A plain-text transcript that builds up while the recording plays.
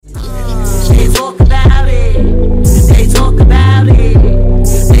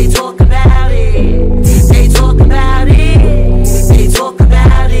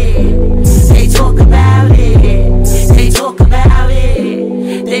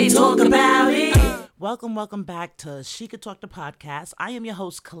they talk about it. Welcome back to She Could Talk the podcast. I am your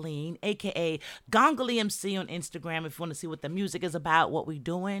host, Colleen, aka Gongali MC on Instagram if you want to see what the music is about, what we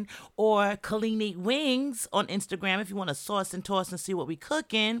doing, or Colleen Eat Wings on Instagram if you want to sauce and toss and see what we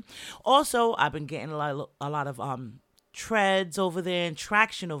cooking. Also, I've been getting a lot of treads over there and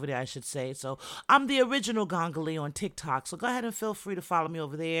traction over there, I should say. So I'm the original Gongali on TikTok. So go ahead and feel free to follow me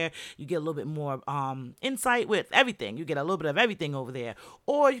over there. You get a little bit more insight with everything. You get a little bit of everything over there.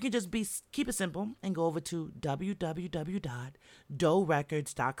 Or you can just keep it simple and go over to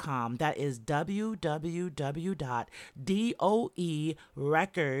www.doerecords.com. That is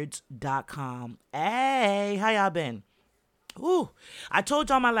www.doerecords.com. Hey, how y'all been? Ooh, I told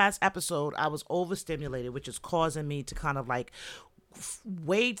y'all my last episode I was overstimulated, which is causing me to kind of like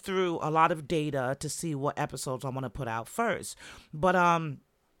wade through a lot of data to see what episodes I want to put out first. But I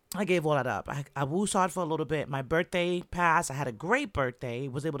gave all that up. I woosawed for a little bit. My birthday passed. I had a great birthday.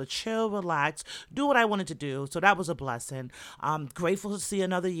 Was able to chill, relax, do what I wanted to do. So that was a blessing. I'm grateful to see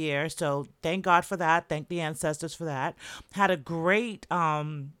another year. So thank God for that. Thank the ancestors for that. Had a great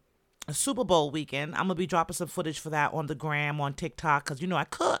Super Bowl weekend. I'm gonna be dropping some footage for that on the gram, on TikTok, because you know I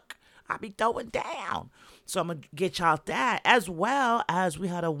cook. I be throwing down. So I'm gonna get y'all that, as well as we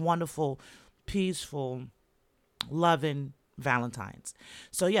had a wonderful, peaceful, loving Valentine's.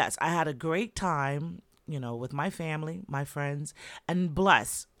 So yes, I had a great time, with my family, my friends, and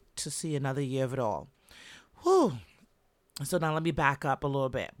blessed to see another year of it all. Whew. So now let me back up a little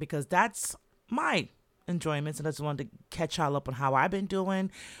bit, because that's my enjoyments, and I just wanted to catch y'all up on how I've been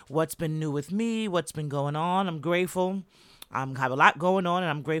doing, what's been new with me, what's been going on. I'm grateful. I have a lot going on, and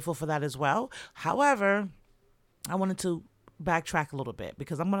I'm grateful for that as well. However, I wanted to backtrack a little bit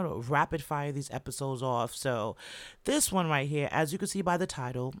because I'm going to rapid fire these episodes off. So this one right here, as you can see by the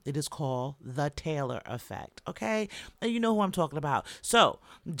title, it is called The Taylor Effect. Okay? And you know who I'm talking about. So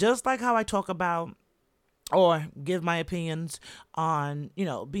just like how I talk about or give my opinions on,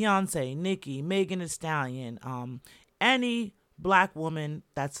 Beyonce, Nicki, Megan Thee Stallion, any black woman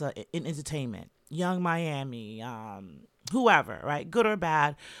that's in entertainment, Young Miami, whoever, right? Good or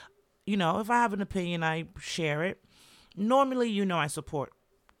bad. If I have an opinion, I share it. Normally, I support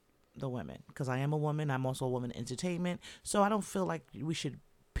the women because I am a woman. I'm also a woman in entertainment. So I don't feel like we should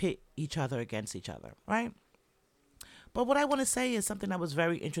pit each other against each other, right? But what I want to say is something that was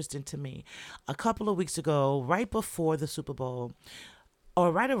very interesting to me. A couple of weeks ago, right before the Super Bowl, or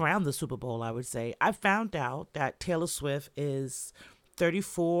right around the Super Bowl, I would say, I found out that Taylor Swift is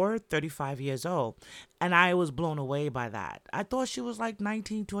 34, 35 years old. And I was blown away by that. I thought she was like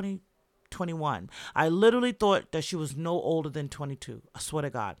 19, 20, 21. I literally thought that she was no older than 22. I swear to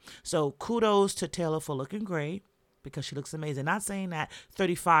God. So kudos to Taylor for looking great, because she looks amazing. Not saying that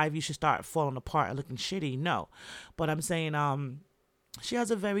 35 you should start falling apart and looking shitty. No. But I'm saying she has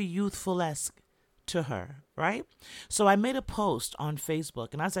a very youthful-esque to her, right? So I made a post on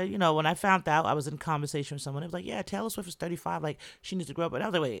Facebook, and I said, when I found out, I was in conversation with someone. It was like, yeah, Taylor Swift is 35. Like, she needs to grow up. And I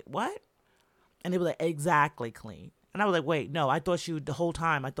was like, wait, what? And they were like, exactly, Clean. And I was like, wait, no, I thought she would the whole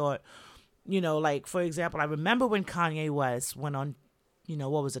time. I thought, like, for example, I remember when Kanye West went on,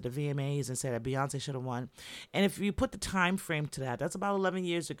 what was it, the VMAs, and said that Beyonce should have won. And if you put the time frame to that, that's about 11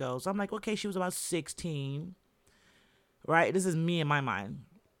 years ago. So I'm like, okay, she was about 16, right? This is me in my mind.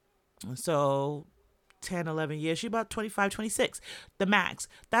 So 10, 11 years, she about 25, 26, the max.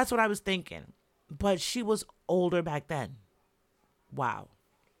 That's what I was thinking. But she was older back then. Wow.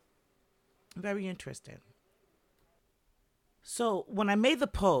 Very interesting. So when I made the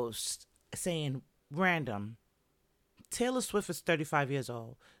post saying random, Taylor Swift is 35 years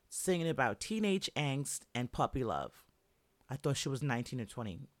old, singing about teenage angst and puppy love. I thought she was 19 or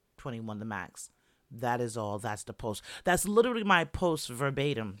 20, 21, the max. That is all. That's the post. That's literally my post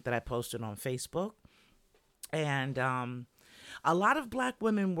verbatim that I posted on Facebook. And a lot of black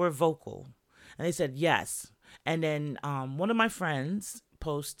women were vocal. And they said yes. And then one of my friends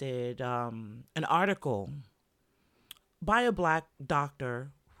posted an article by a black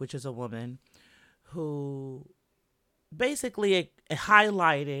doctor, which is a woman, who basically it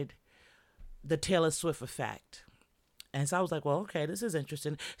highlighted the Taylor Swift effect. And so I was like, well, okay, this is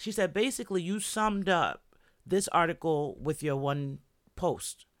interesting. She said, basically, you summed up this article with your one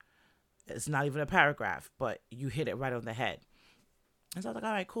post. It's not even a paragraph, but you hit it right on the head. And so I was like,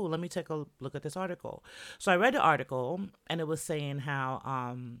 all right, cool. Let me take a look at this article. So I read the article, and it was saying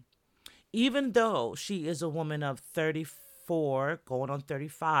how even though she is a woman of 34, going on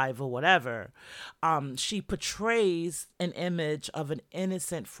 35 or whatever, she portrays an image of an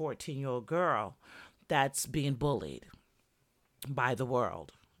innocent 14-year-old girl that's being bullied by the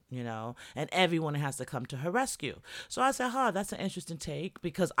world. and everyone has to come to her rescue. So I said, that's an interesting take,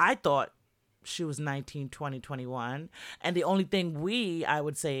 because I thought she was 19, 20, 21. And the only thing I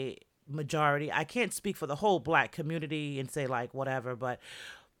would say, majority, I can't speak for the whole black community and say like whatever, but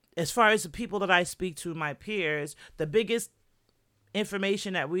as far as the people that I speak to, my peers, the biggest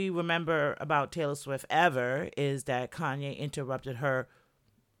information that we remember about Taylor Swift ever is that Kanye interrupted her,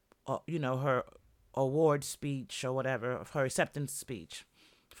 her award speech or whatever, her acceptance speech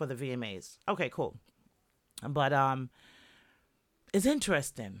for the VMAs. Okay, cool. But it's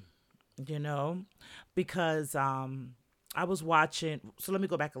interesting, because I was watching. So let me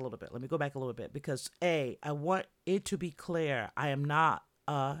go back a little bit because I want it to be clear, I am not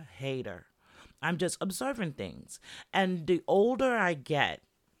a hater. I'm just observing things. And the older I get,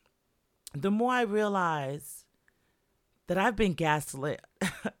 the more I realize that I've been gaslit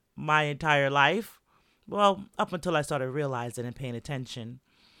my entire life. Well, up until I started realizing and paying attention.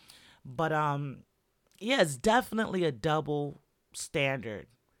 But it's definitely a double standard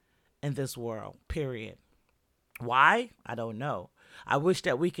in this world, period. Why? I don't know. I wish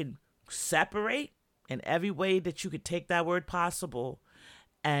that we could separate in every way that you could take that word possible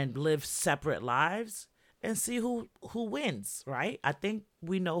and live separate lives and see who wins, right? I think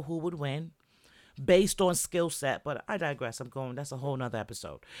we know who would win based on skill set, but I digress. That's a whole nother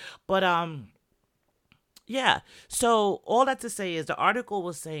episode. But so all that to say is the article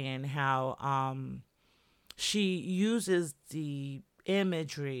was saying how she uses the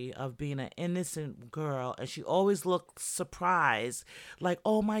imagery of being an innocent girl, and she always looks surprised, like,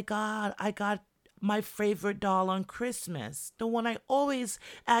 oh my God, I got my favorite doll on Christmas, the one I always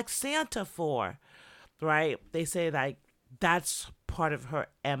ask Santa for, right? They say like that's part of her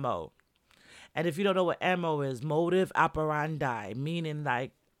MO. And if you don't know what MO is, motive operandi, meaning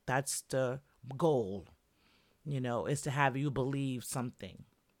like that's the goal, is to have you believe something.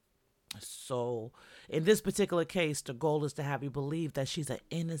 So in this particular case, the goal is to have you believe that she's an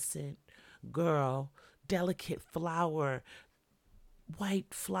innocent girl, delicate flower,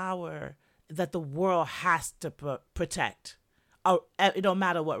 white flower, that the world has to protect. It don't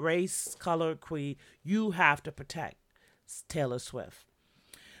matter what race, color, creed, you have to protect Taylor Swift.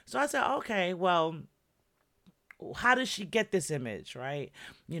 So I said, okay, well, how does she get this image, right?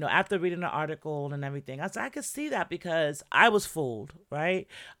 After reading the article and everything, I said, I could see that because I was fooled, right?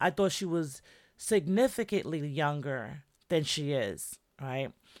 I thought she was significantly younger than she is,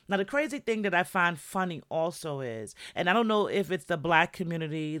 right? Now, the crazy thing that I find funny also is, and I don't know if it's the black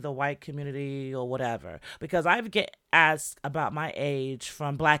community, the white community, or whatever, because I get asked about my age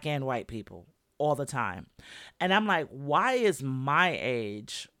from black and white people all the time. And I'm like, why is my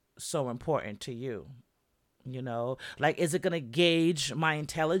age so important to you? Like, is it going to gauge my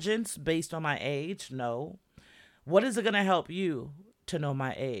intelligence based on my age? No. What is it going to help you to know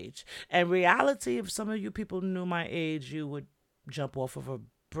my age? And reality, if some of you people knew my age, you would jump off of a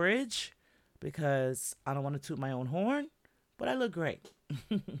bridge, because I don't want to toot my own horn, but I look great.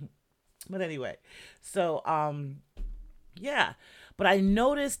 But anyway, so but I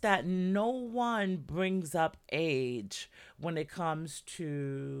noticed that no one brings up age when it comes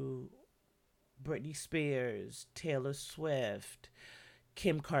to Britney Spears, Taylor Swift,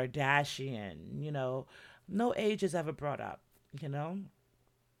 Kim Kardashian. No age is ever brought up.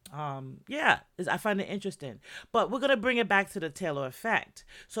 I find it interesting. But we're going to bring it back to the Taylor effect.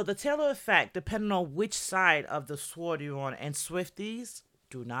 So the Taylor effect, depending on which side of the sword you're on, and Swifties,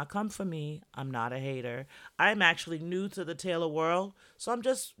 do not come for me. I'm not a hater. I'm actually new to the Taylor world, so I'm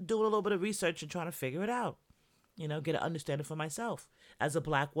just doing a little bit of research and trying to figure it out. Get an understanding for myself as a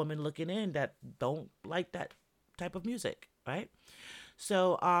black woman looking in that don't like that type of music, right?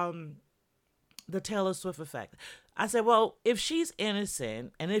 So, the Taylor Swift effect. I said, well, if she's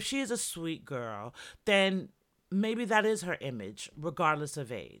innocent and if she's a sweet girl, then maybe that is her image, regardless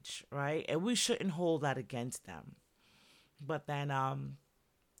of age, right? And we shouldn't hold that against them. But then,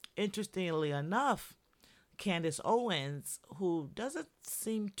 interestingly enough, Candace Owens, who doesn't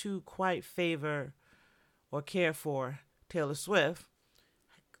seem to quite favor or care for Taylor Swift,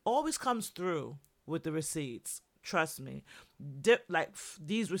 always comes through with the receipts. Trust me.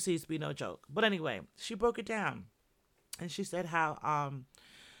 These receipts be no joke. But anyway, she broke it down. And she said how,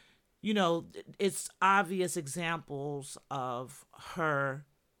 it's obvious examples of her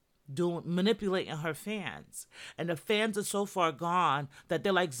manipulating her fans. And the fans are so far gone that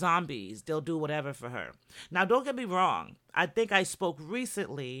they're like zombies. They'll do whatever for her. Now, don't get me wrong. I think I spoke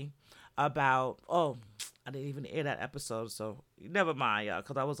recently about, I didn't even air that episode, so never mind, y'all,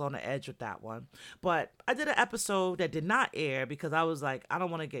 because I was on the edge with that one. But I did an episode that did not air because I was like, I don't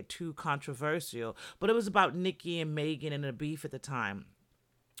want to get too controversial. But it was about Nicki and Megan and the beef at the time.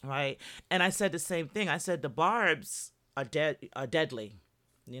 right? And I said the same thing. I said the Barbs are deadly.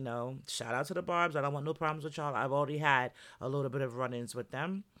 Shout out to the Barbs. I don't want no problems with y'all. I've already had a little bit of run-ins with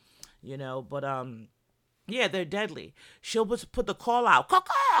them, but yeah, they're deadly. She'll put the call out, caw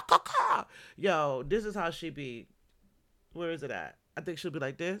caw. Yo, this is how she be. Where is it at? I think she'll be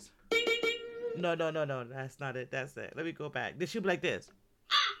like this. No, no, no, no. That's not it. That's it. Let me go back. Then she'll be like this.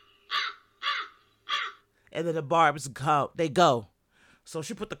 And then the Barbs go. They go. So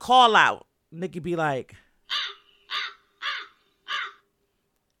she put the call out. Nikki be like,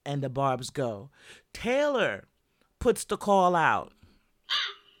 and the Barbs go. Taylor puts the call out.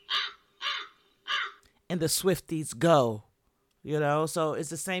 And the Swifties go. So it's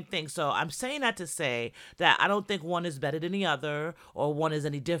the same thing. So I'm saying that to say that I don't think one is better than the other or one is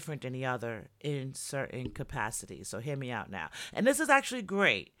any different than the other in certain capacities. So hear me out now. And this is actually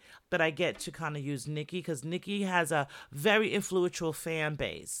great that I get to kind of use Nikki, because Nikki has a very influential fan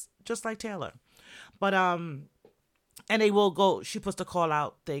base, just like Taylor. But, and they will go, she puts the call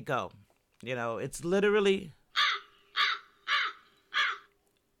out, they go. It's literally,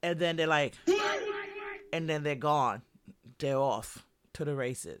 and then they're like, and then they're gone. They're off to the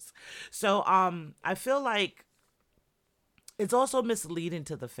races. So I feel like it's also misleading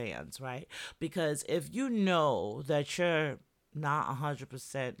to the fans, right? Because if you know that you're not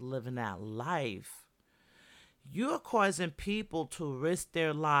 100% living that life, you're causing people to risk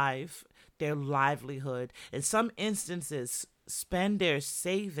their life, their livelihood, in some instances, spend their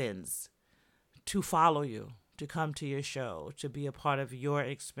savings to follow you, to come to your show, to be a part of your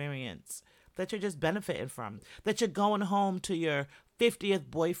experience that you're just benefiting from, that you're going home to your 50th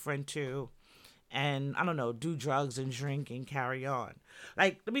boyfriend to, and I don't know, do drugs and drink and carry on.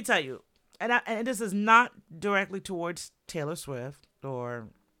 Like, let me tell you, and this is not directly towards Taylor Swift or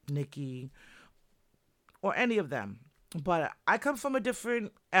Nicki or any of them, but I come from a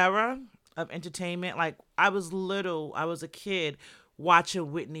different era of entertainment. Like, I was a kid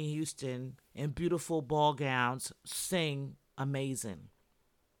watching Whitney Houston in beautiful ball gowns sing amazing,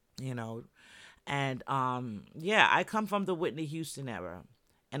 And yeah, I come from the Whitney Houston era,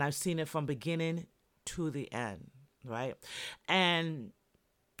 and I've seen it from beginning to the end, right? And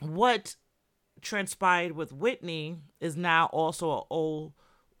what transpired with Whitney is now also an old,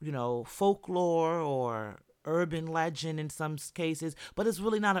 folklore or urban legend in some cases, but it's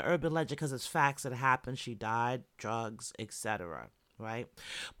really not an urban legend because it's facts that happened. She died, drugs, etc., right?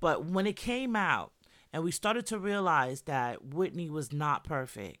 But when it came out, and we started to realize that Whitney was not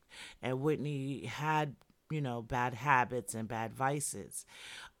perfect, and Whitney had, bad habits and bad vices.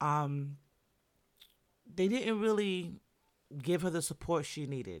 They didn't really give her the support she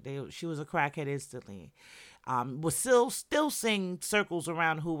needed. She was a crackhead instantly. Was still sing circles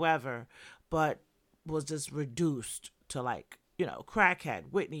around whoever, but was just reduced to like,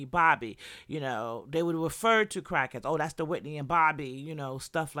 crackhead, Whitney, Bobby. They would refer to crackheads. Oh, that's the Whitney and Bobby,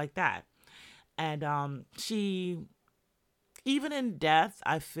 stuff like that. And she, even in death,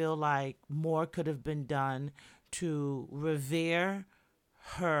 I feel like more could have been done to revere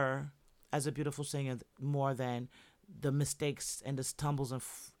her as a beautiful singer more than the mistakes and the stumbles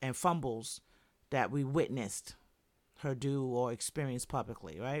and fumbles that we witnessed her do or experience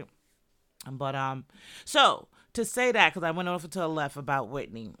publicly, right? But so to say that, because I went off to the left about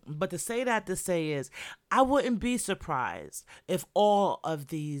Whitney, but to say is I wouldn't be surprised if all of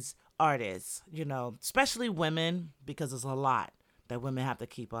these artists, especially women, because there's a lot that women have to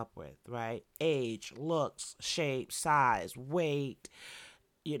keep up with, right? Age, looks, shape, size, weight,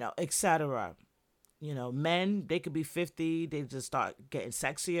 etc. Men, they could be 50, they just start getting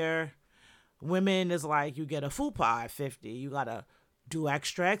sexier. Women is like, you get a fupa at 50, you gotta do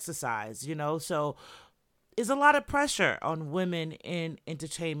extra exercise, so there's a lot of pressure on women in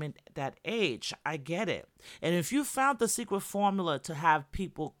entertainment that age. I get it. And if you found the secret formula to have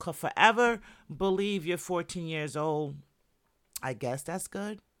people forever believe you're 14 years old, I guess that's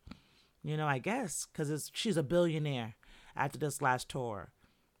good. I guess, because she's a billionaire after this last tour.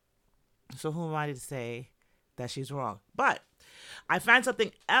 So who am I to say that she's wrong? But I find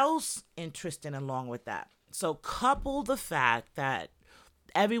something else interesting along with that. So couple the fact that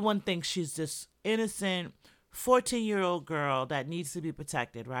everyone thinks she's this innocent 14-year-old girl that needs to be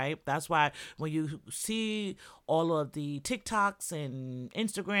protected, right? That's why when you see all of the TikToks and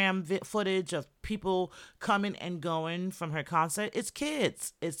Instagram footage of people coming and going from her concert, it's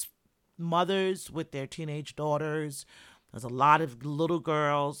kids. It's mothers with their teenage daughters. There's a lot of little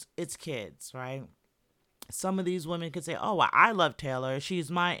girls. It's kids, right? Some of these women could say, oh, well, I love Taylor.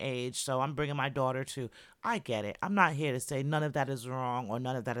 She's my age, so I'm bringing my daughter to. I get it. I'm not here to say none of that is wrong or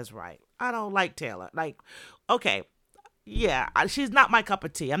none of that is right. I don't like Taylor. Like, okay, Yeah, she's not my cup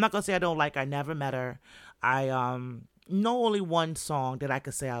of tea. I'm not gonna say I don't like her. I never met her. I know only one song that I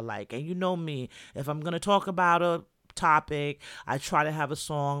could say I like, and you know me. If I'm gonna talk about a topic, I try to have a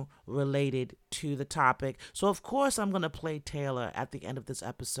song related to the topic. So of course I'm gonna play Taylor at the end of this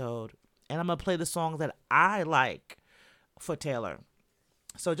episode, and I'm gonna play the song that I like for Taylor.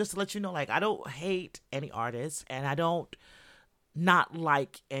 So just to let you know, like, I don't hate any artist, and I don't not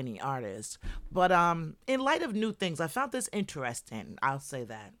like any artist. But in light of new things, I found this interesting. I'll say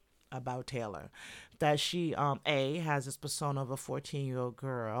that about Taylor, that she A, has this persona of a 14-year-old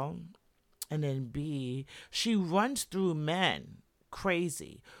girl, and then B, she runs through men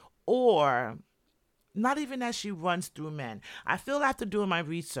crazy, or not even that she runs through men. I feel after doing my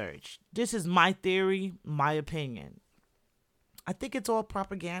research, this is my theory, my opinion. I think it's all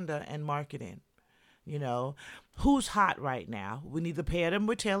propaganda and marketing. You know, who's hot right now? We need to pair them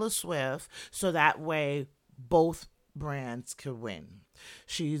with Taylor Swift so that way both brands can win.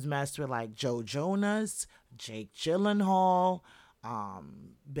 She's messed with like Joe Jonas, Jake Gyllenhaal,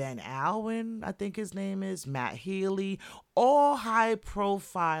 Ben Alwyn, I think his name is, Matt Healy, all high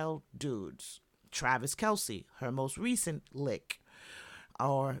profile dudes. Travis Kelsey, her most recent lick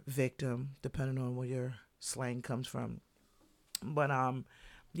or victim, depending on where your slang comes from. But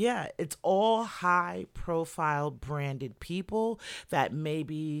yeah, it's all high profile branded people that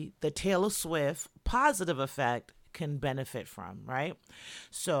maybe the Taylor Swift positive effect can benefit from, right?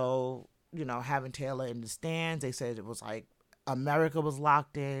 So, you know, having Taylor in the stands, they said it was like America was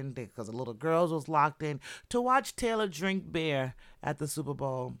locked in because the little girls was locked in to watch Taylor drink beer at the Super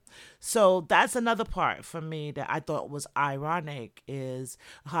Bowl. So that's another part for me that I thought was ironic, is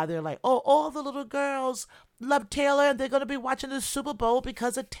how they're like, oh, all the little girls love Taylor and they're going to be watching the Super Bowl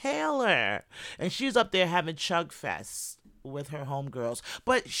because of Taylor. And she's up there having chug fests with her homegirls.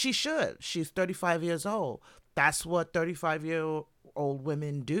 But she should. She's 35 years old. That's what 35-year-old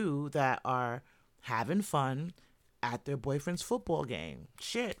women do that are having fun at their boyfriend's football game.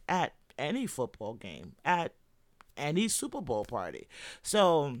 Shit, at any football game, at any Super Bowl party.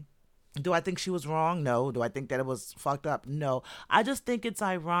 So, do I think she was wrong? No. Do I think that it was fucked up? No. I just think it's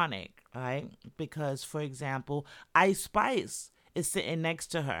ironic, right? Because, for example, Ice Spice is sitting next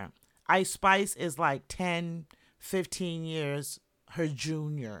to her. Ice Spice is like 10, 15 years her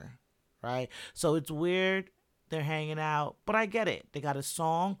junior, right? So it's weird they're hanging out, but I get it. They got a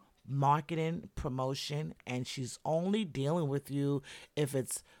song, marketing, promotion, and she's only dealing with you if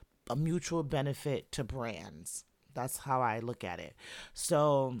it's a mutual benefit to brands. That's how I look at it.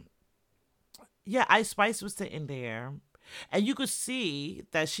 So, yeah, Ice Spice was sitting there, and you could see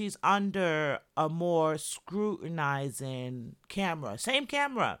that she's under a more scrutinizing camera. Same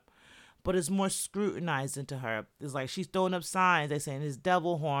camera, but it's more scrutinizing to her. It's like she's throwing up signs. They're saying it's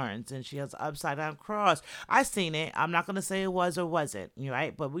devil horns, and she has an upside down cross. I seen it. I'm not gonna say it was or wasn't,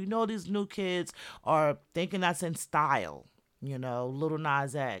 right? But we know these new kids are thinking that's in style. You know, Little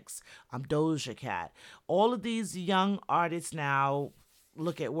Nas X, Doja Cat. All of these young artists now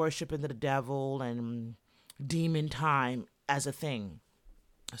look at worshiping the devil and demon time as a thing.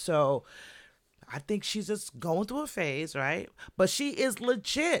 So I think she's just going through a phase, right? But she is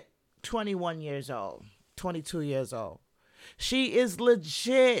legit 21 years old, 22 years old. She is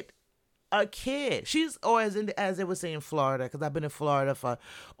legit a kid. She's, or as it was saying in Florida, because I've been in Florida for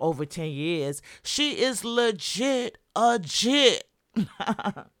over 10 years. She is legit a jit.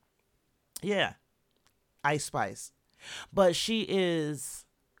 Yeah, Ice Spice. But she is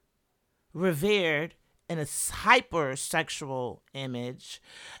revered in a hypersexual image,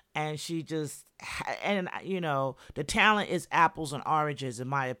 and she just, and you know, the talent is apples and oranges in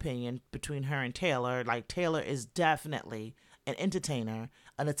my opinion between her and Taylor. Like, Taylor is definitely an entertainer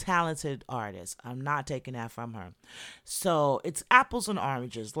and a talented artist. I'm not taking that from her. So it's apples and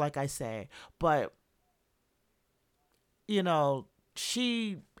oranges, like I say. But you know,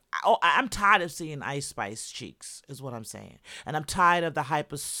 I'm tired of seeing Ice Spice cheeks, is what I'm saying. And I'm tired of the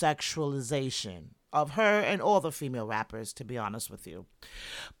hypersexualization of her and all the female rappers, to be honest with you.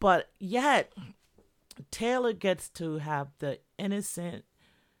 But yet, Taylor gets to have the innocent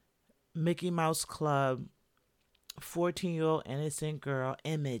Mickey Mouse Club 14-year-old innocent girl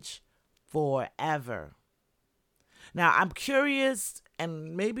image forever. Now, I'm curious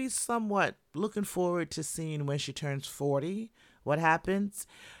and maybe somewhat looking forward to seeing when she turns 40, what happens.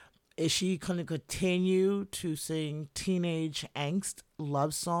 Is she going to continue to sing teenage angst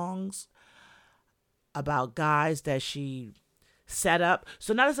love songs about guys that she set up?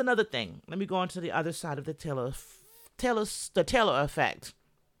 So now that's another thing. Let me go on to the other side of the Taylor effect,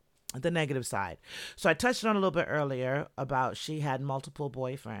 the negative side. So I touched on a little bit earlier about she had multiple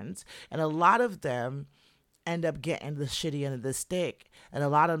boyfriends, and a lot of them end up getting the shitty end of the stick. And a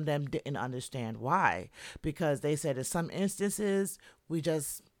lot of them didn't understand why. Because they said in some instances, we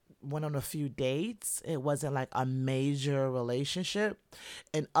just went on a few dates. It wasn't like a major relationship.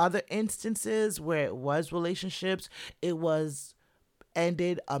 In other instances where it was relationships, it was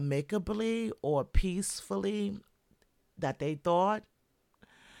ended amicably or peacefully that they thought.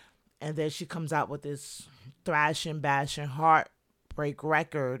 And then she comes out with this thrashing, bashing, heartbreak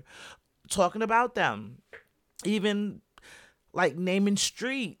record talking about them. Even like naming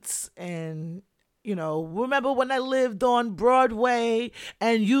streets and, remember when I lived on Broadway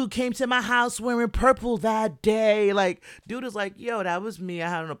and you came to my house wearing purple that day? Like, dude is like, yo, that was me. I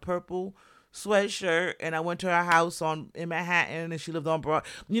had on a purple sweatshirt and I went to her house in Manhattan and she lived on Broadway.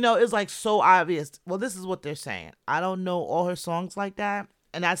 It's like so obvious. Well, this is what they're saying. I don't know all her songs like that.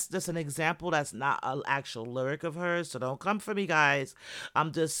 And that's just an example. That's not an actual lyric of hers. So don't come for me, guys.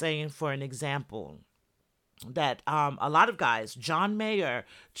 I'm just saying for an example that a lot of guys, John Mayer,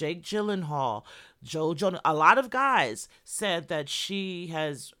 Jake Gyllenhaal, Joe Jonas, a lot of guys said that she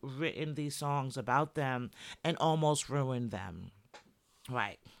has written these songs about them and almost ruined them.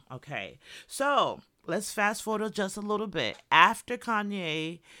 Right. Okay. So let's fast forward just a little bit. After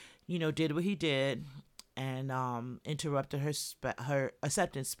Kanye, did what he did and interrupted her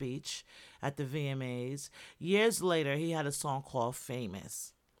acceptance speech at the VMAs, years later, he had a song called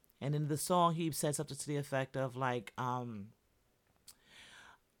Famous. And in the song, he said something to the effect of like,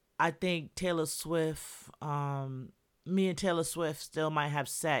 I think Taylor Swift, me and Taylor Swift still might have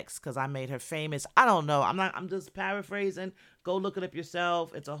sex because I made her famous. I don't know. I'm just paraphrasing. Go look it up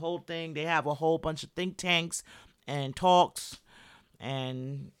yourself. It's a whole thing. They have a whole bunch of think tanks and talks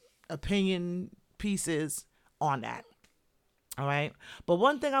and opinion pieces on that. All right. But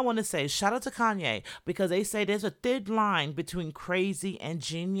one thing I want to say, shout out to Kanye, because they say there's a thin line between crazy and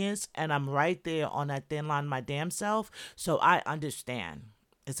genius. And I'm right there on that thin line my damn self. So I understand.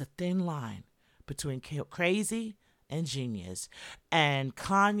 It's a thin line between crazy and genius. And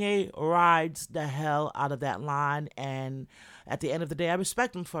Kanye rides the hell out of that line. And at the end of the day, I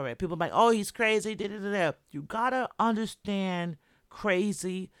respect him for it. People are like, oh, he's crazy. Da-da-da-da. You got to understand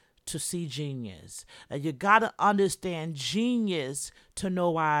crazy to see genius. And you gotta understand genius to know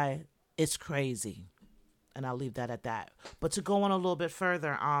why it's crazy. And I'll leave that at that. But to go on a little bit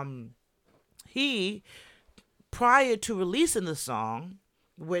further, he, prior to releasing the song,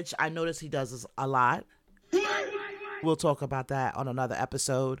 which I notice he does this a lot, we'll talk about that on another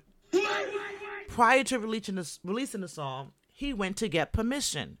episode. Prior to releasing the song, he went to get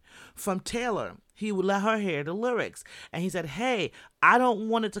permission from Taylor. He would let her hear the lyrics. And he said, hey, I don't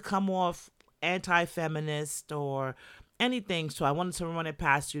want it to come off anti-feminist or anything, so I wanted to run it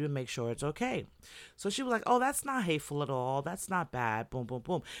past you to make sure it's okay. So she was like, oh, that's not hateful at all. That's not bad. Boom, boom,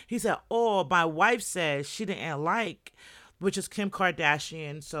 boom. He said, oh, my wife says she didn't like, which is Kim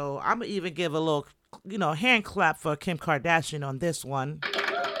Kardashian. So I'm going to even give a little, hand clap for Kim Kardashian on this one.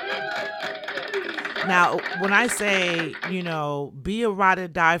 Now, when I say, be a ride or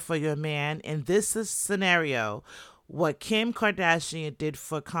die for your man, in this scenario, what Kim Kardashian did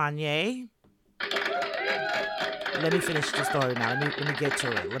for Kanye, let me finish the story now. Let me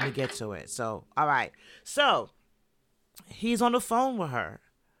get to it. So, all right. So, he's on the phone with her.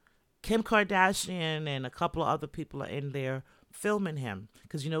 Kim Kardashian and a couple of other people are in there filming him.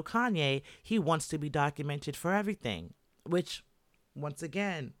 Because, Kanye, he wants to be documented for everything. Which, once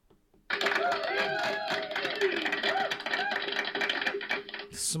again,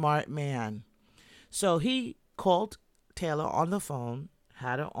 smart man. So he called Taylor on the phone,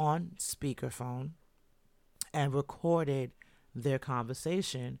 had her on speakerphone, and recorded their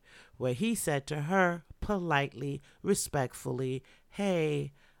conversation where he said to her politely, respectfully,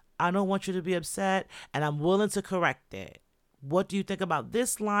 hey, I don't want you to be upset and I'm willing to correct it. What do you think about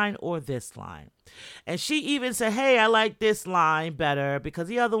this line or this line? And she even said, hey, I like this line better because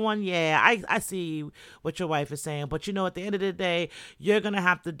the other one, yeah, I see what your wife is saying. But, at the end of the day, you're going to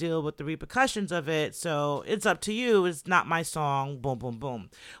have to deal with the repercussions of it. So it's up to you. It's not my song. Boom, boom, boom.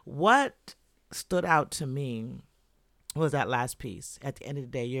 What stood out to me was that last piece. At the end of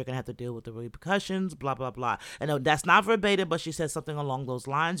the day, you're going to have to deal with the repercussions, blah, blah, blah. I know that's not verbatim, but she said something along those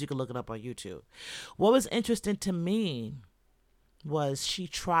lines. You can look it up on YouTube. What was interesting to me was she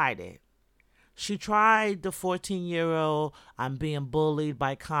tried it. She tried the 14-year-old I'm being bullied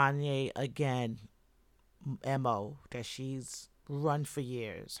by Kanye again MO that she's run for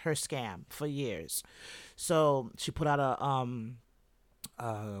years, her scam for years. So she put out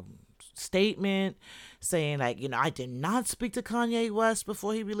a statement saying like, I did not speak to Kanye West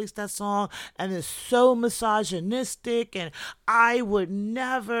before he released that song, and it's so misogynistic, and I would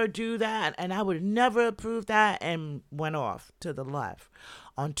never do that, and I would never approve that, and went off to the left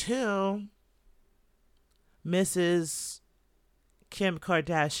until Mrs. Kim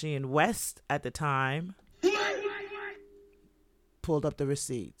Kardashian West at the time pulled up the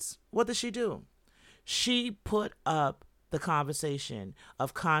receipts. What did she do? She put up the conversation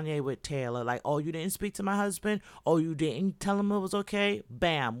of Kanye with Taylor, like, oh, you didn't speak to my husband? Oh, you didn't tell him it was okay?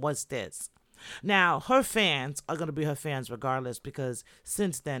 Bam, what's this? Now, her fans are going to be her fans regardless, because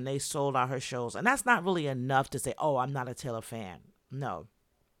since then they sold out her shows. And that's not really enough to say, oh, I'm not a Taylor fan. No.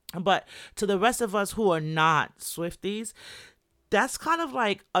 But to the rest of us who are not Swifties, that's kind of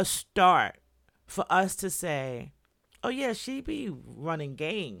like a start for us to say, oh, yeah, she be running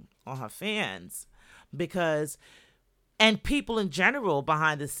game on her fans. Because, and people in general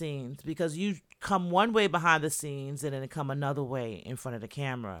behind the scenes, because you come one way behind the scenes and then come another way in front of the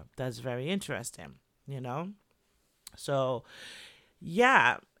camera. That's very interesting, So,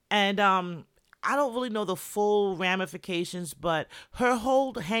 yeah. And I don't really know the full ramifications, but her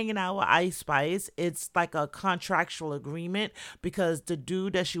whole hanging out with Ice Spice, it's like a contractual agreement, because the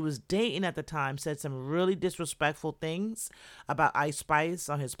dude that she was dating at the time said some really disrespectful things about Ice Spice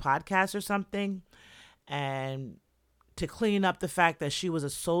on his podcast or something. And to clean up the fact that she was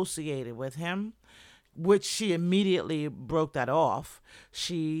associated with him, which she immediately broke that off,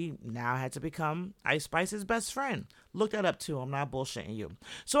 she now had to become Ice Spice's best friend. Look that up too. I'm not bullshitting you.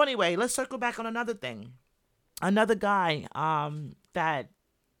 So anyway, let's circle back on another thing. Another guy that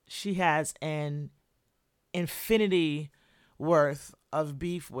she has an infinity worth of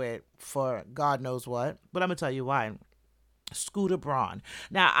beef with for God knows what, but I'm going to tell you why. Scooter Braun.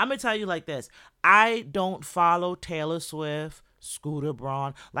 Now, I'm going to tell you like this. I don't follow Taylor Swift, Scooter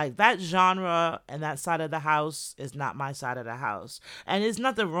Braun. Like, that genre and that side of the house is not my side of the house. And there's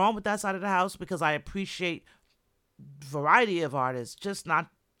nothing wrong with that side of the house, because I appreciate variety of artists, just not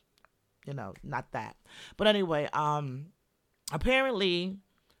that. But anyway, apparently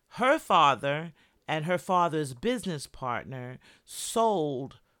her father and her father's business partner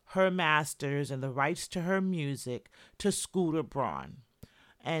sold her masters and the rights to her music to Scooter Braun.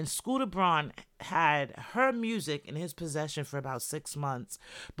 And Scooter Braun had her music in his possession for about 6 months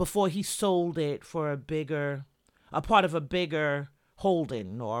before he sold it for a part of a bigger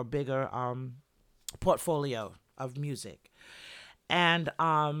holding or a bigger portfolio of music. And,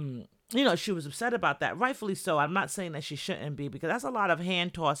 she was upset about that. Rightfully so. I'm not saying that she shouldn't be, because that's a lot of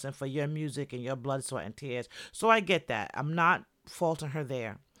hand tossing for your music and your blood, sweat, and tears. So I get that. I'm not faulting her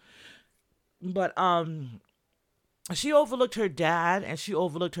there. But she overlooked her dad, and she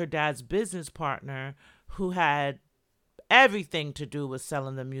overlooked her dad's business partner, who had everything to do with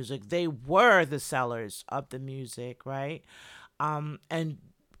selling the music. They were the sellers of the music, right? And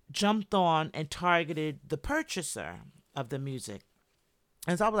jumped on and targeted the purchaser of the music.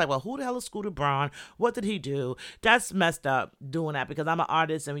 And so I was like, well, who the hell is Scooter Braun? What did he do? That's messed up doing that, because I'm an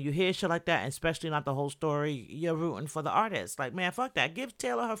artist, and when you hear shit like that, and especially not the whole story, you're rooting for the artist. Like, man, fuck that. Give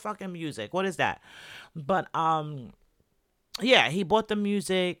Taylor her fucking music. What is that? But, yeah, he bought the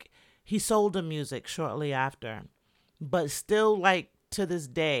music. He sold the music shortly after. But still, like, to this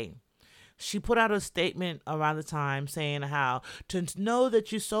day, she put out a statement around the time saying how, to know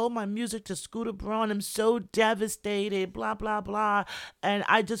that you sold my music to Scooter Braun, I'm so devastated, blah, blah, blah. And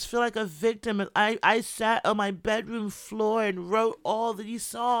I just feel like a victim. I sat on my bedroom floor and wrote all these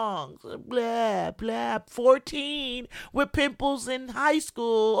songs, blah, blah, 14 with pimples in high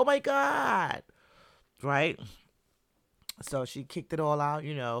school. Oh, my God. Right? So she kicked it all out,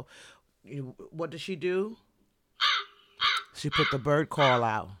 What did she do? She put the bird call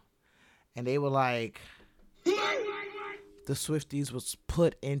out. And they were like, the Swifties was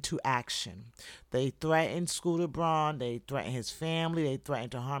put into action. They threatened Scooter Braun. They threatened his family. They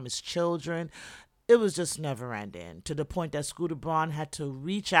threatened to harm his children. It was just never ending, to the point that Scooter Braun had to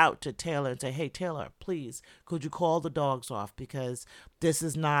reach out to Taylor and say, hey, Taylor, please, could you call the dogs off? Because this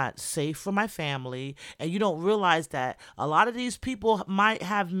is not safe for my family. And you don't realize that a lot of these people might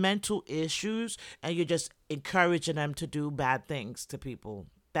have mental issues, and you're just encouraging them to do bad things to people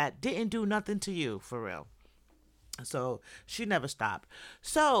that didn't do nothing to you, for real. So she never stopped.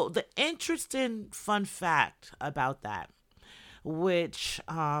 So the interesting fun fact about that, which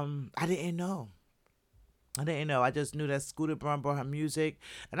I didn't know. I just knew that Scooter Braun brought her music,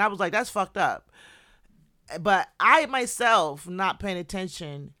 and I was like, that's fucked up. But I myself, not paying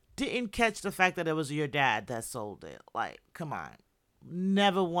attention, didn't catch the fact that it was your dad that sold it. Like, come on.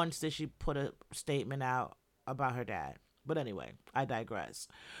 Never once did she put a statement out about her dad. But anyway, I digress.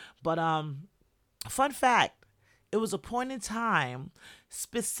 But fun fact, it was a point in time,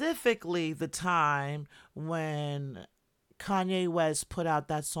 specifically the time when Kanye West put out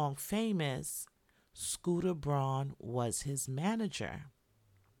that song Famous, Scooter Braun was his manager.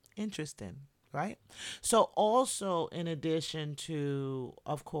 Interesting, right? So, also, in addition to,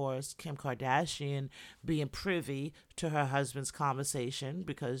 of course, Kim Kardashian being privy to her husband's conversation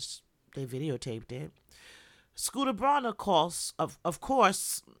because they videotaped it, Scooter Braun, of course,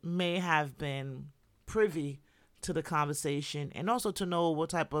 may have been privy to the conversation and also to know what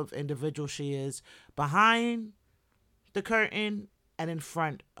type of individual she is behind the curtain and in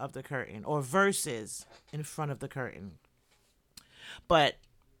front of the curtain, or versus in front of the curtain. But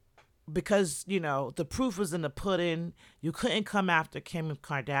because, the proof was in the pudding, you couldn't come after Kim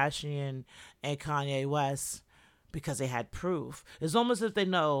Kardashian and Kanye West because they had proof. It's almost as if they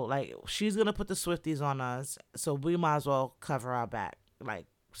know, like, she's going to put the Swifties on us, so we might as well cover our back. Like,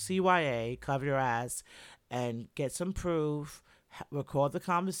 CYA, cover your ass, and get some proof, record the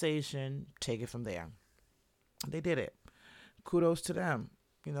conversation, take it from there. They did it. Kudos to them.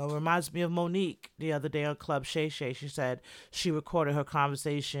 It reminds me of Monique the other day on Club Shay Shay. She said she recorded her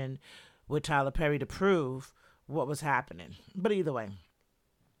conversation with Tyler Perry to prove what was happening. But either way,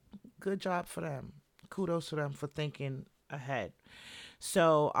 good job for them. Kudos to them for thinking ahead.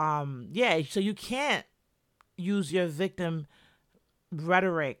 So, so you can't use your victim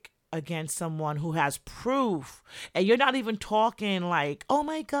rhetoric against someone who has proof, and you're not even talking like, oh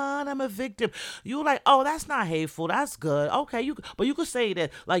my God, I'm a victim. You're like, oh, that's not hateful, that's good, okay, but you could say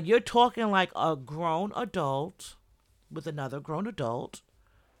that like you're talking like a grown adult with another grown adult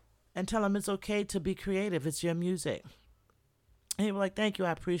and tell them it's okay to be creative, it's your music. And he was like, thank you,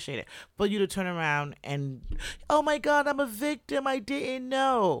 I appreciate it. But you to turn around and, oh my God, I'm a victim, I didn't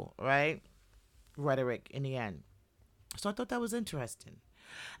know, right? Rhetoric in the end. So I thought that was interesting.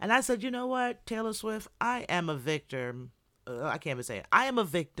 And I said, you know what, Taylor Swift, I am a victim. I can't even say it. I am a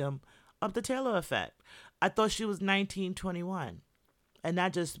victim of the Taylor effect. I thought she was 1921. And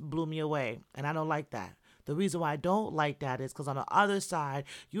that just blew me away. And I don't like that. The reason why I don't like that is because on the other side,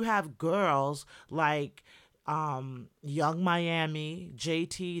 you have girls like Young Miami,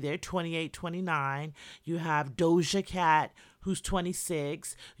 JT, they're 28, 29. You have Doja Cat, who's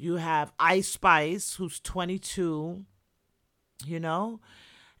 26. You have Ice Spice, who's 22.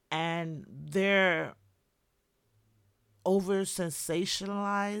 And they're over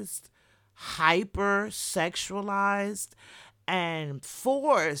sensationalized, hyper sexualized, and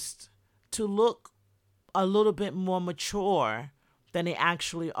forced to look a little bit more mature than they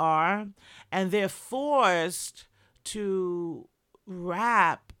actually are. And they're forced to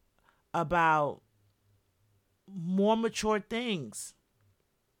rap about more mature things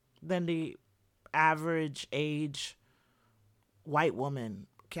than the average age white woman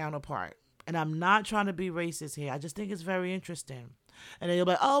counterpart. And I'm not trying to be racist here. I just think it's very interesting. And then you'll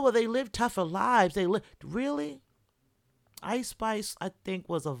be like, oh, well, they live tougher lives. Really? Ice Spice, I think,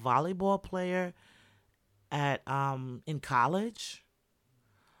 was a volleyball player at in college.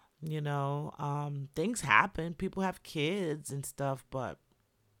 Things happen. People have kids and stuff, but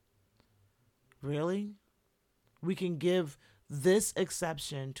really? We can give this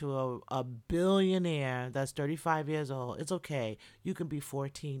exception to a billionaire that's 35 years old. It's okay. You can be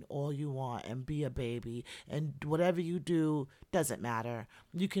 14 all you want and be a baby, and whatever you do doesn't matter.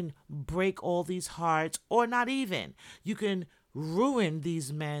 You can break all these hearts, or not even. You can ruin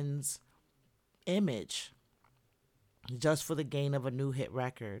these men's image just for the gain of a new hit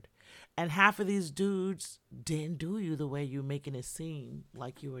record. And half of these dudes didn't do you the way you're making it seem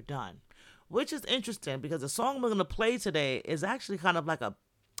like you were done. Which is interesting because the song we're going to play today is actually kind of like I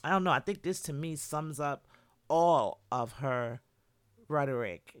don't know, I think this to me sums up all of her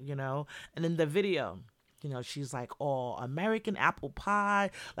rhetoric, And in the video, she's like all American apple pie.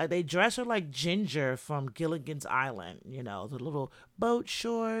 Like they dress her like Ginger from Gilligan's Island, the little boat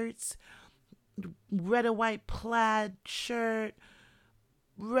shorts, red and white plaid shirt,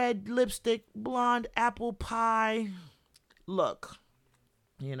 red lipstick, blonde apple pie look.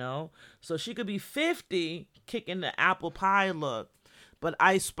 So she could be 50 kicking the apple pie look, but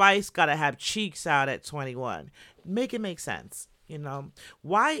Ice Spice gotta have cheeks out at 21. Make it make sense.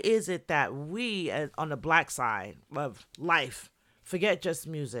 Why is it that we on the black side of life, forget just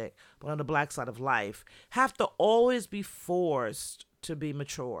music, but on the black side of life, have to always be forced to be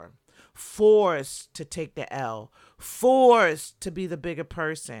mature, forced to take the L, forced to be the bigger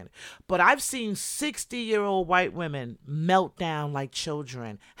person? But I've seen 60-year-old white women melt down like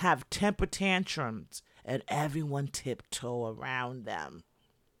children, have temper tantrums, and everyone tiptoe around them.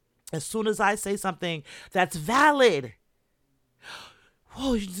 As soon as I say something that's valid,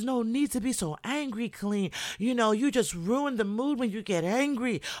 Oh, there's no need to be so angry, Colleen. You just ruin the mood when you get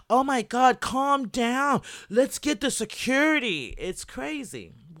angry. Oh my God, calm down. Let's get the security. It's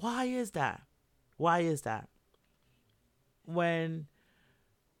crazy. Why is that? Why is that? When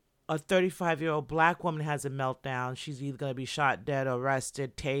a 35-year-old black woman has a meltdown, she's either going to be shot dead,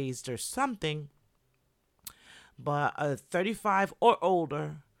 arrested, tased, or something. But a 35 or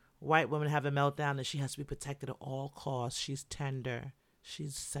older white woman have a meltdown and she has to be protected at all costs. She's tender.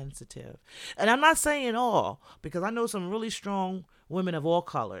 She's sensitive. And I'm not saying all, because I know some really strong women of all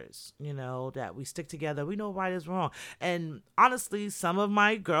colors, that we stick together. We know right is wrong. And honestly, some of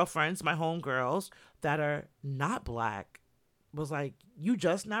my girlfriends, my homegirls that are not black, was like, you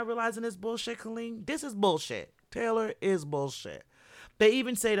just not realizing this bullshit, Colleen? This is bullshit. Taylor is bullshit. They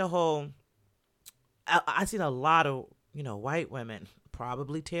even say the whole, I seen a lot of, white women,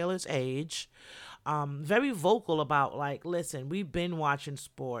 probably Taylor's age, very vocal about like, listen, we've been watching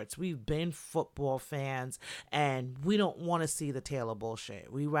sports, we've been football fans, and we don't want to see the Taylor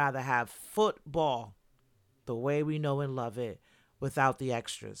bullshit. We rather have football the way we know and love it without the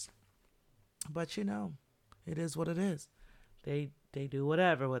extras. But it is what it is. They do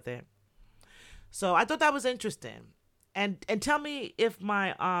whatever with it. So I thought that was interesting. And tell me if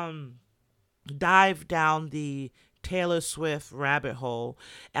my dive down the Taylor Swift rabbit hole,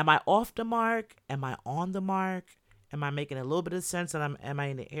 am I off the mark? Am I on the mark? Am I making a little bit of sense? And am I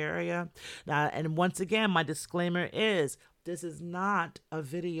in the area? Now, and once again, my disclaimer is this is not a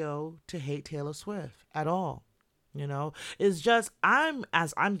video to hate Taylor Swift at all. It's just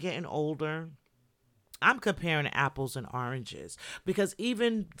as I'm getting older, I'm comparing apples and oranges, because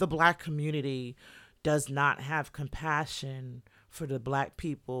even the black community does not have compassion for the black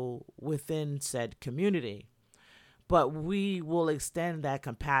people within said community. But we will extend that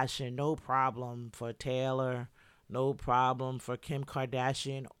compassion, no problem, for Taylor, no problem for Kim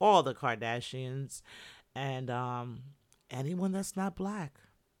Kardashian, all the Kardashians, and anyone that's not black.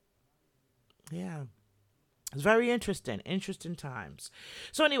 Yeah. It's very interesting times.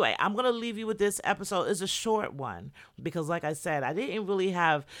 So anyway, I'm going to leave you with this episode. It's a short one because, like I said, I didn't really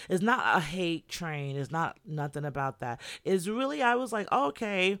it's not a hate train. It's not nothing about that. It's really, I was like,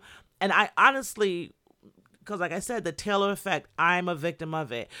 okay. And I honestly, because like I said, the Taylor effect, I'm a victim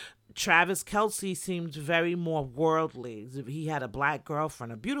of it. Travis Kelce seemed very more worldly. He had a black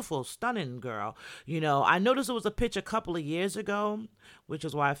girlfriend, a beautiful, stunning girl. I noticed it was a picture a couple of years ago, which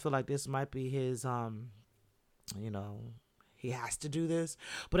is why I feel like this might be his, he has to do this.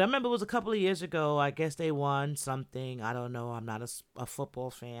 But I remember it was a couple of years ago. I guess they won something. I don't know. I'm not a football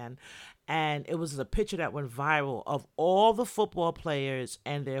fan. And it was a picture that went viral of all the football players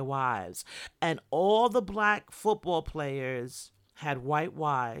and their wives. And all the black football players had white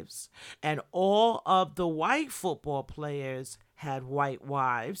wives. And all of the white football players had white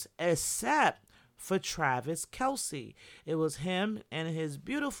wives, except for Travis Kelce. It was him and his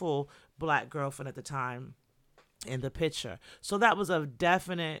beautiful black girlfriend at the time in the picture. So that was a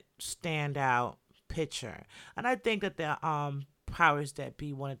definite standout picture. And I think that the powers that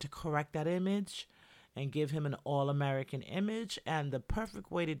be wanted to correct that image and give him an all-American image. And the perfect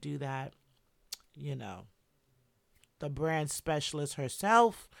way to do that, the brand specialist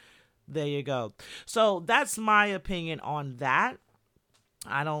herself, there you go. So that's my opinion on that.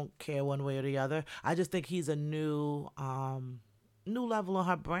 I don't care one way or the other. I just think he's a new level on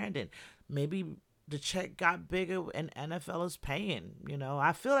her branding. Maybe the check got bigger and NFL is paying,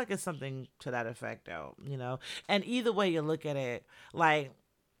 I feel like it's something to that effect though, and either way you look at it, like,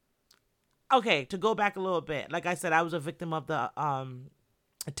 okay, to go back a little bit, like I said, I was a victim of the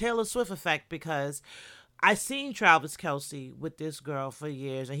Taylor Swift effect because I seen Travis Kelce with this girl for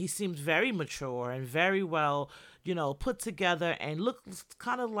years and he seems very mature and very well, put together and looks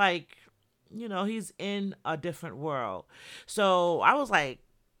kind of like, he's in a different world. So I was like,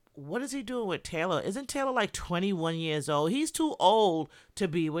 what is he doing with Taylor? Isn't Taylor like 21 years old? He's too old to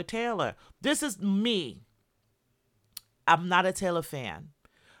be with Taylor. This is me. I'm not a Taylor fan.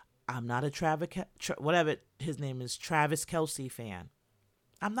 I'm not a whatever his name is, Travis Kelce fan.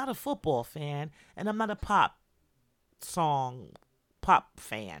 I'm not a football fan, and I'm not a pop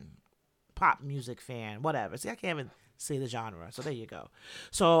music fan, whatever. See, I can't even say the genre, so there you go.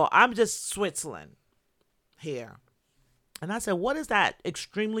 So I'm just Switzerland here. And I said, what is that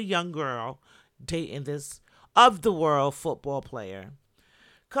extremely young girl dating this of the world football player?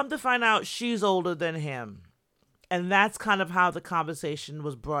 Come to find out, she's older than him. And that's kind of how the conversation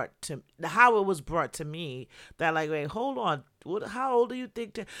was brought to me. That like, wait, hold on. How old do you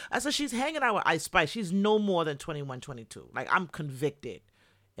think? I said, she's hanging out with Ice Spice. She's no more than 21, 22. Like, I'm convicted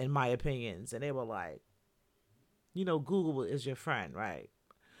in my opinions. And they were like, Google is your friend, right?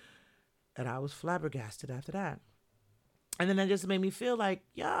 And I was flabbergasted after that. And then that just made me feel like,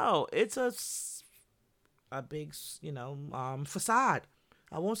 yo, it's a big, facade.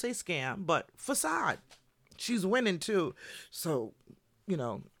 I won't say scam, but facade. She's winning too. So,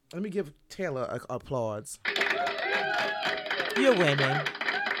 let me give Taylor applause. You're winning.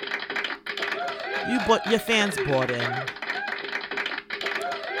 Your fans bought in.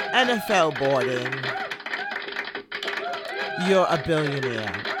 NFL bought in. You're a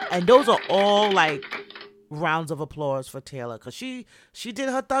billionaire. And those are all like rounds of applause for Taylor, because she did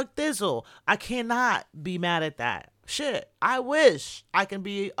her Thug Thizzle. I cannot be mad at that. Shit, I wish I can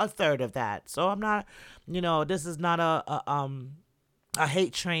be a third of that. So I'm not, this is not a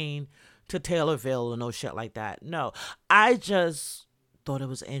hate train to Taylorville or no shit like that. No, I just thought it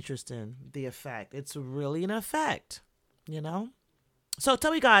was interesting, the effect. It's really an effect, So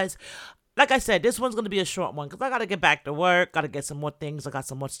tell me, guys. Like I said, this one's going to be a short one because I got to get back to work. Got to get some more things. I got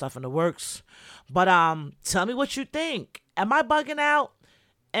some more stuff in the works. But tell me what you think. Am I bugging out?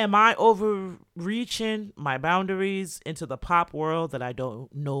 Am I overreaching my boundaries into the pop world that I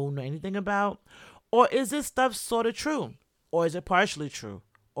don't know anything about? Or is this stuff sort of true? Or is it partially true?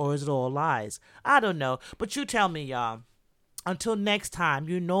 Or is it all lies? I don't know. But you tell me, y'all. Until next time,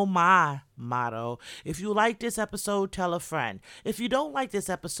 you know my motto. If you like this episode, tell a friend. If you don't like this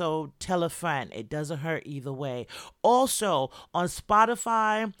episode, tell a friend. It doesn't hurt either way. Also, on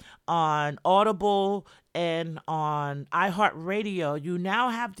Spotify, on Audible, and on iHeartRadio, you now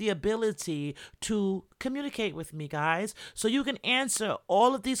have the ability to communicate with me, guys. So you can answer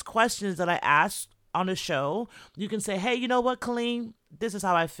all of these questions that I asked on the show. You can say, hey, you know what, Colleen? This is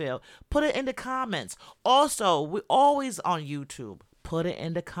how I feel. Put it in the comments. Also, we're always on YouTube. Put it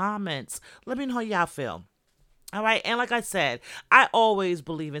in the comments. Let me know how y'all feel. All right. And like I said, I always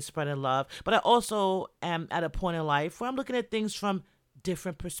believe in spreading love, but I also am at a point in life where I'm looking at things from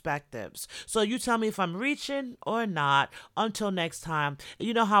different perspectives. So you tell me if I'm reaching or not. Until next time,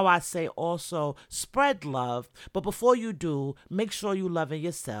 you know how I say also spread love. But before you do, make sure you loving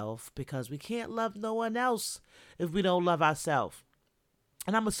yourself, because we can't love no one else if we don't love ourselves.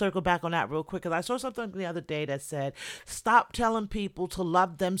 And I'm going to circle back on that real quick, because I saw something the other day that said, stop telling people to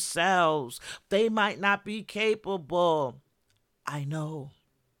love themselves. They might not be capable. I know.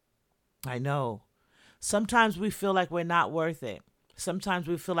 Sometimes we feel like we're not worth it. Sometimes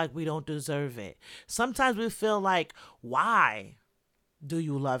we feel like we don't deserve it. Sometimes we feel like, why do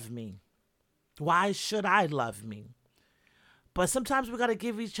you love me? Why should I love me? But sometimes we got to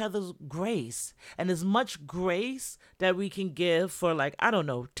give each other grace. And as much grace that we can give for, like, I don't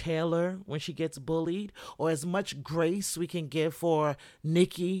know, Taylor when she gets bullied, or as much grace we can give for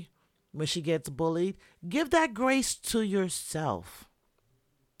Nikki when she gets bullied, give that grace to yourself.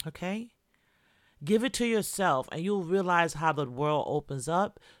 Okay? Give it to yourself, and you'll realize how the world opens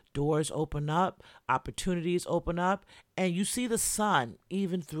up, doors open up, opportunities open up, and you see the sun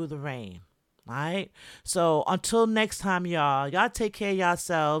even through the rain. All right. So until next time, y'all take care of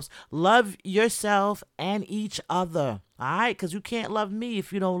yourselves. Love yourself and each other. All right. Because you can't love me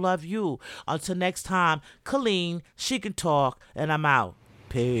if you don't love you. Until next time, Colleen, she can talk, and I'm out.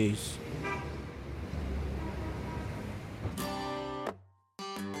 Peace.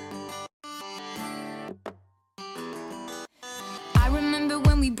 I remember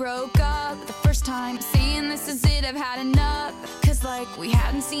when we broke up the first time, saying this is it, I've had enough. Cause like we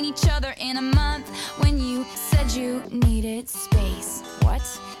hadn't seen each other in a month. When you said you needed space. What?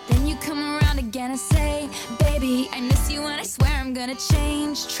 Then you come around again and say, baby, I miss you and I swear I'm gonna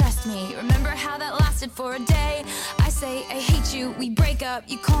change. Trust me, remember how that lasted for a day? I say I hate you, we break up,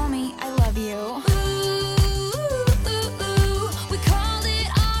 you call me, I love you. Ooh.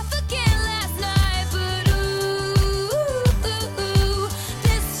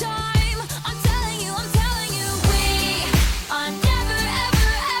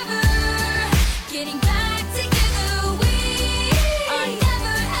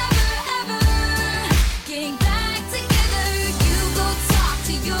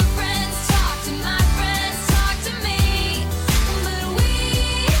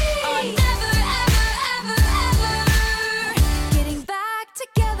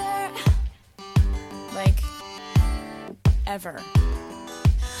 Ever.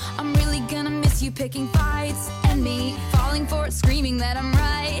 I'm really gonna miss you picking fights, and me falling for it, screaming that I'm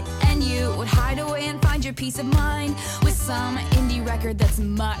right. And you would hide away and find your peace of mind with some indie record that's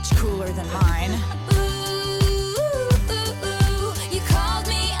much cooler than mine. Ooh.